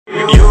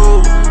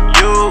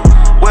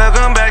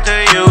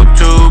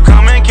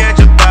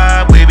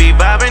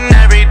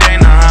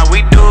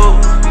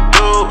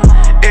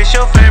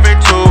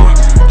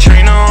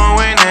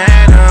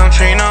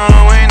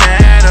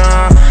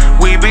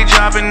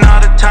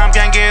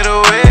can't get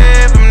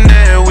away from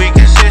that. We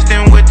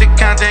consistent with the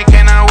content,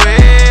 cannot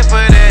wait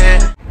for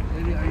that. Are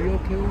you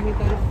okay with me,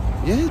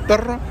 guys? Yeah,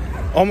 perro.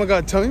 Oh my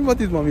God, tell me about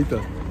these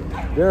mamitas.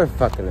 They're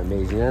fucking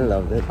amazing. I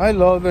love them. I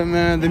love them,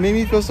 man. They made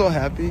me feel so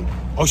happy.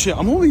 Oh shit,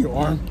 I'm holding your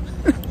arm.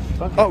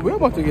 Oh, we're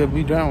about to get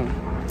beat down.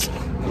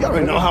 You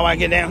already know how I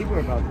get down. People are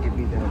about to get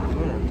beat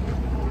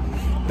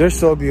down. They're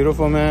so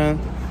beautiful, man.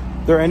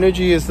 Their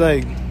energy is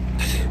like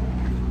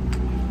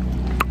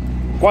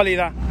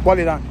qualidad,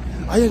 qualidad.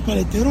 Ay, el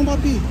paletero,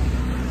 papi.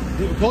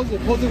 Pose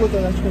it with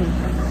the ice cream.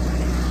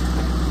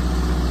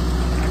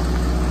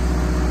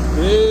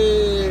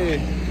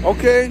 Hey,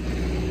 okay.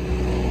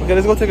 Okay,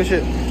 let's go take a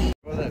shit.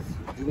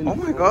 Oh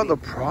my God, the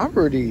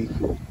property.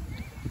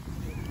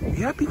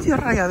 Mira, pinche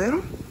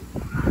rayadero.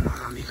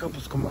 Mija,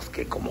 pues como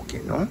que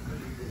no.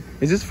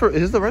 Is this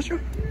the restroom?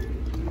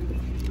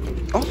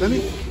 Oh, let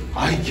me.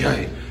 Ay,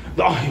 ay.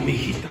 Ay,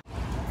 mijita.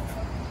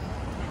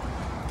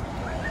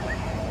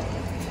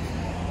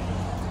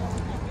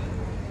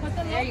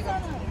 There you go.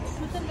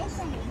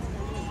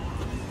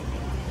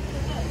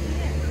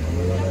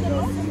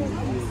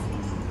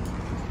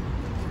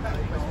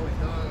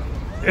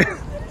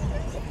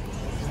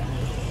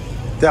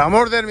 Te va a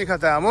morder, mija,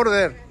 te va a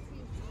morder.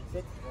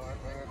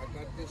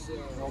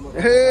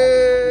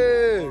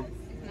 Hey!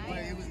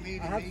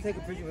 I have to take a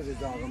picture with the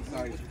dog. I'm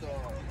sorry.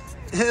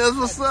 That's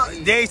what's up.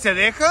 Hey, ¿se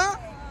deja?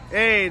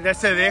 Hey,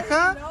 ¿se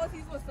deja? No,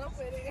 he's what's up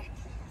with it.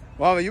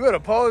 Mama, you better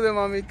pose it,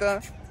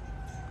 mamita.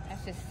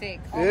 That's just sick.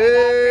 Oh Hey!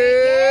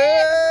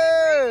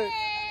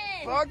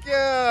 my God, Fuck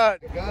yeah!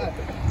 God.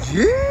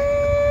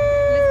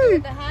 Yeah!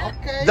 the hat.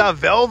 Okay. That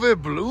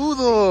velvet blue,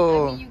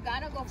 though. I mean, you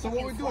gotta go So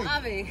what we doing?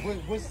 suave.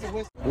 What's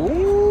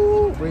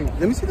Ooh, wait,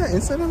 let me see that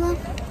inside of that.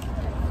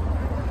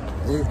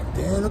 Hey,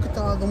 damn, look at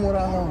that, the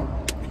morado.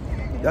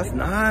 That's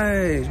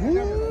nice.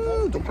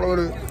 Ooh, don't blow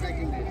it.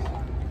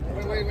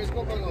 Wait, where's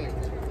Coco going?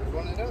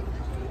 Run it up?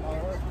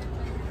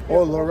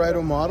 Oh,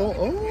 lowrider model.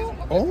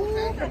 Oh.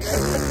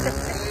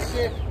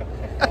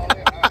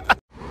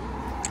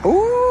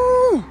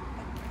 Ooh.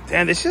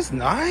 Damn, this is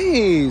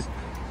nice.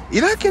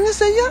 Mira, ¿quién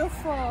es ella?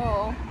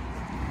 Beautiful.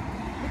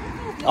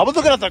 I was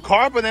looking at the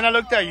car, but then I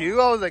looked at you.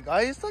 I was like,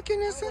 ay, ¿esta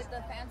quién es? With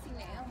the fancy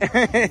nails.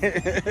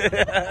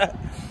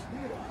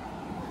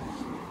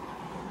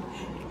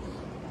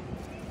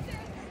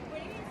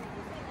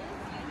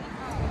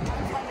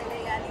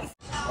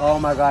 Oh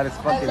my God, it's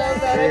fucking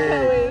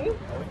sick.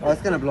 Oh,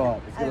 it's gonna blow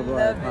up. It's gonna blow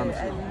up. I promise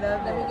you.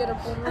 Let me get a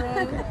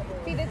boomerang.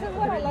 See, this is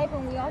what I like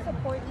when we all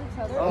support each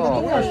other. Oh,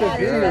 It means a lot.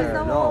 persevere. That's the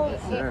No, whole-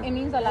 persevere. it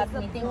means a lot to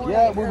me. Thank you.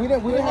 Yeah, we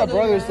didn't have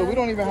brothers, so we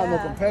don't even have no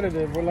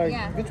competitive. We're like,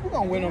 bitch, we're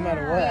gonna win no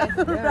matter what.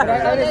 But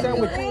I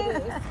understand what.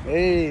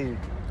 Hey,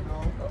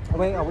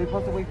 Wait, are we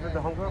supposed to wait for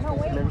the homegirl? No,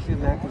 maybe she's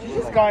next.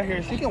 this guy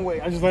here, she can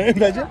wait. I just like,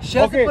 imagine. She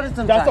has to Okay, put it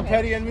some that's the time.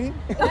 petty in me.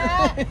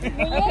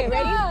 Okay,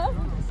 ready?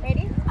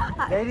 Ready?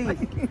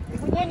 Lady.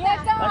 I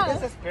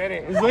guess it's petty.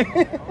 It's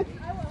like-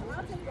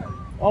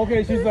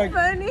 Okay, she's like,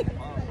 Funny.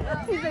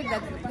 She's like,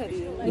 that's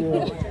petty.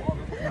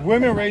 yeah.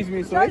 Women raised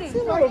me, so it's a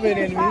little bit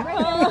in me.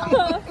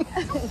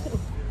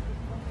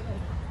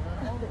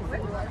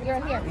 You're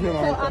here. Here, So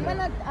Mama. I'm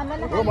gonna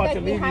We're have about it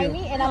to leave behind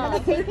you. me, and I'm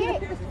gonna take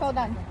it. Hold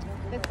on.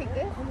 Let's take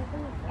this.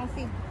 And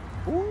see.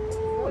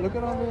 Ooh, look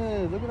at all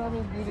this. Look at all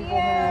this beautiful Cheers.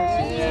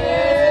 hands.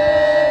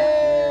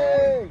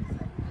 Cheers.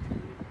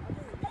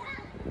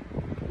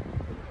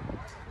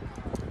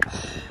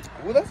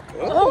 Ooh, that's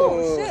good.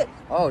 Oh shit!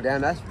 Oh,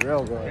 damn, that's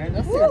real good. Man,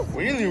 that fits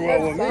really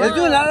well with me. Let's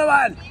do another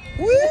one.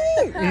 Woo!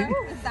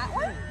 Is that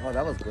one? Oh,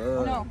 that was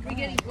good. No, we're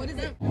getting. What is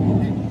it?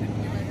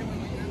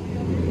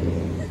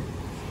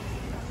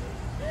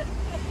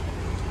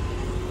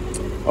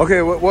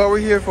 Okay, what are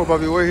we here for,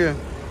 Bobby? We're here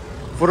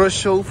for a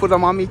show for the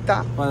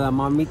mamita. Para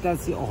mamita,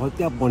 sí,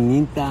 ojotea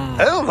bonita.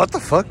 Oh, what the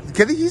fuck?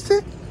 ¿Qué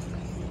dijiste?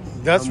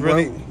 That's I'm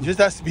really well- just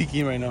that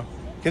speaking right now.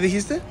 ¿Qué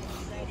dijiste?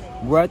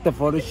 We're at the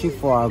photo shoot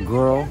for our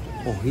girl,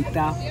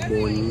 ojita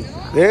bonita.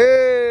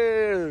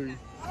 Hey!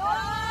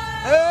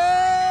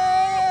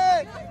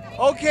 Hey!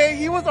 Okay,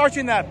 he was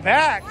arching that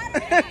back.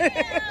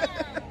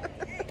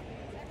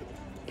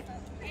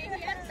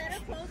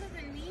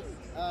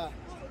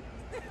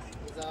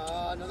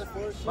 Another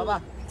photo shoot.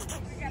 Bye-bye.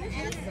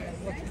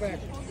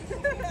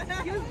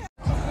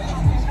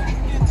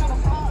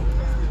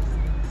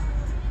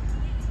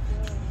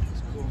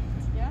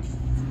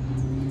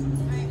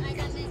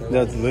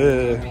 That's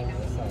lit.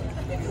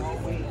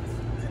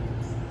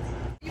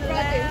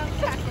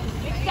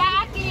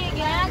 Exactly,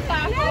 yeah,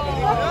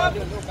 taco.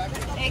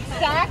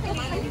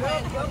 Exactly.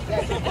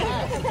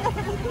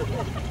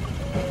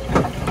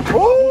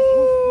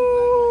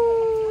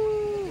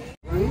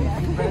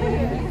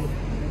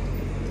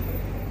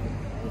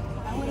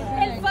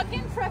 El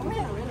fucking truck de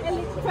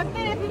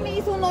me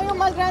hizo un hoyo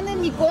más grande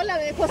en mi cola,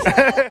 me dejó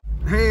sola.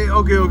 Hey,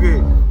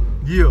 okay.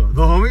 Yeah,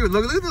 the homie,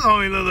 look at the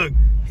homie, look.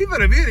 He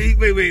better be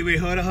there. Wait,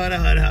 hold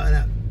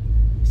up.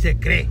 Se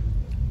cree.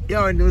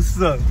 Yo, I know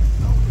what's up.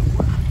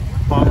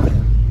 Mama,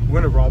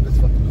 we're gonna rob this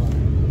fucking car.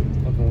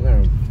 Okay, we're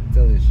gonna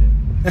steal this shit.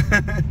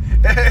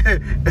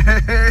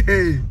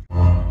 Hey.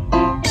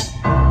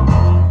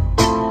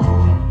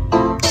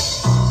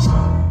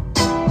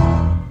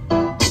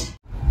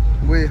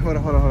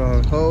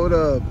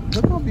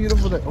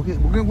 the, okay,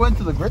 we're gonna go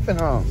into the Griffin,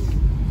 huh?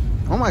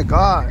 Oh my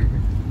God.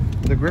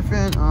 The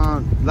Griffin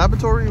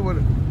laboratory, what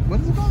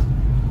is it called?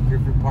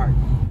 Griffin Park.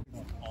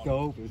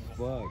 Dope as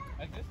fuck.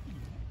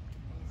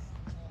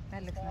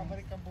 That looks nice.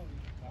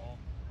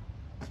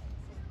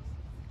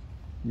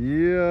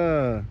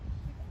 Yeah.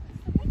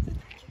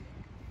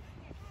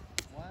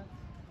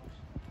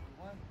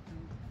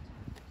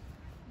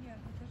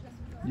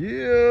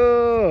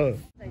 Yeah.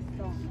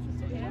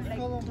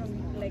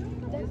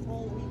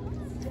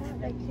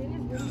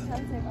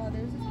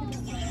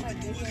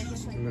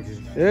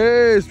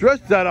 Hey,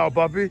 stretch that out,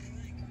 papi.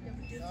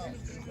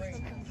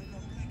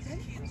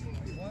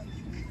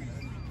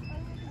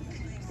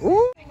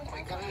 Ooh.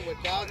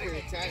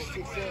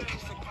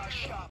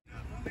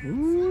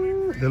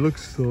 Ooh, that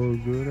looks so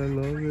good. I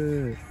love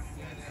it.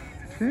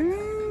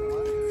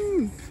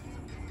 Mm.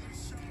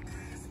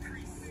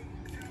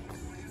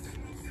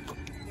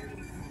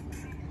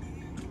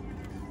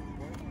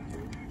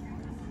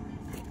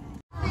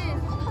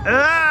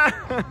 Ah!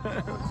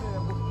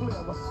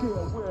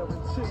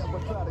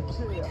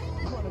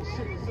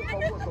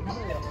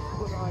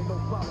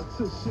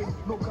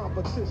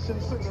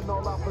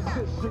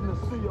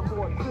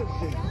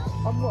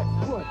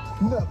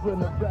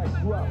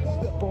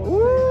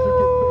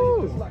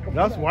 Ooh,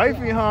 that's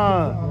wifey,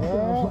 huh?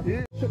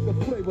 Yeah. Check the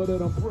flavor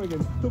that I'm bringing.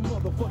 The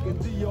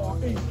motherfucking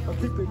DRE. I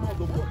keep the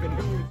motherfucking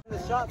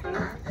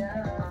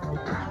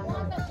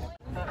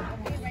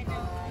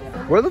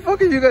Where the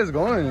fuck are you guys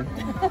going?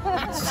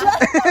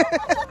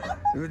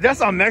 That's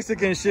some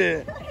Mexican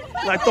shit.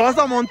 Like todas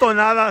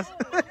amontonadas.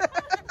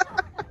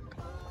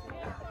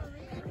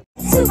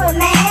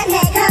 Superman.